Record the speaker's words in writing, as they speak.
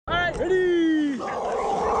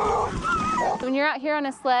When you're out here on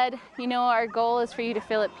a sled, you know our goal is for you to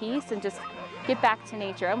feel at peace and just get back to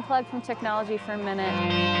nature. Unplug from technology for a minute.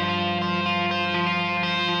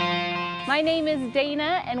 My name is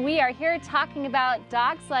Dana, and we are here talking about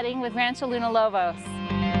dog sledding with Rancho Luna Lobos.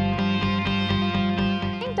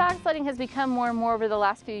 I think dog sledding has become more and more over the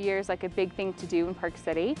last few years like a big thing to do in Park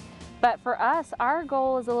City. But for us, our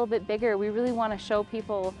goal is a little bit bigger. We really want to show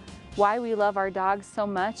people why we love our dogs so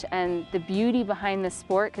much and the beauty behind this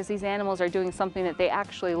sport, because these animals are doing something that they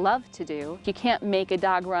actually love to do. You can't make a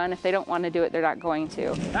dog run. If they don't want to do it, they're not going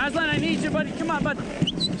to. Aslan, I need you, buddy. Come on, buddy.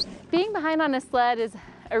 Being behind on a sled is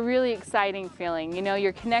a really exciting feeling. You know,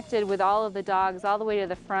 you're connected with all of the dogs all the way to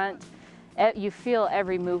the front. You feel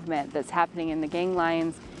every movement that's happening in the gang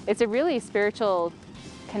lines. It's a really spiritual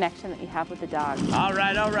connection that you have with the dog. All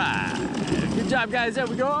right, all right. Good job, guys. There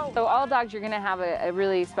we go. So all dogs you're going to have a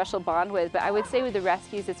really special bond with, but I would say with the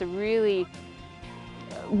rescues, it's a really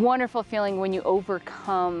wonderful feeling when you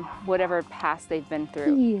overcome whatever past they've been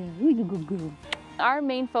through. Yeah, we do good girl. Our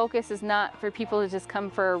main focus is not for people to just come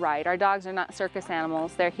for a ride. Our dogs are not circus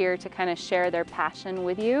animals. They're here to kind of share their passion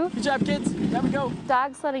with you. Good job, kids. There we go.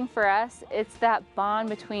 Dog sledding for us, it's that bond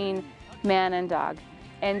between man and dog.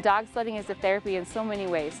 And dog sledding is a therapy in so many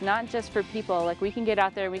ways, not just for people. Like, we can get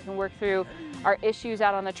out there and we can work through our issues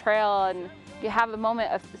out on the trail and you have a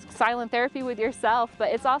moment of silent therapy with yourself, but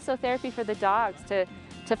it's also therapy for the dogs to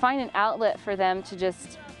find an outlet for them to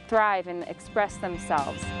just thrive and express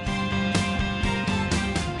themselves.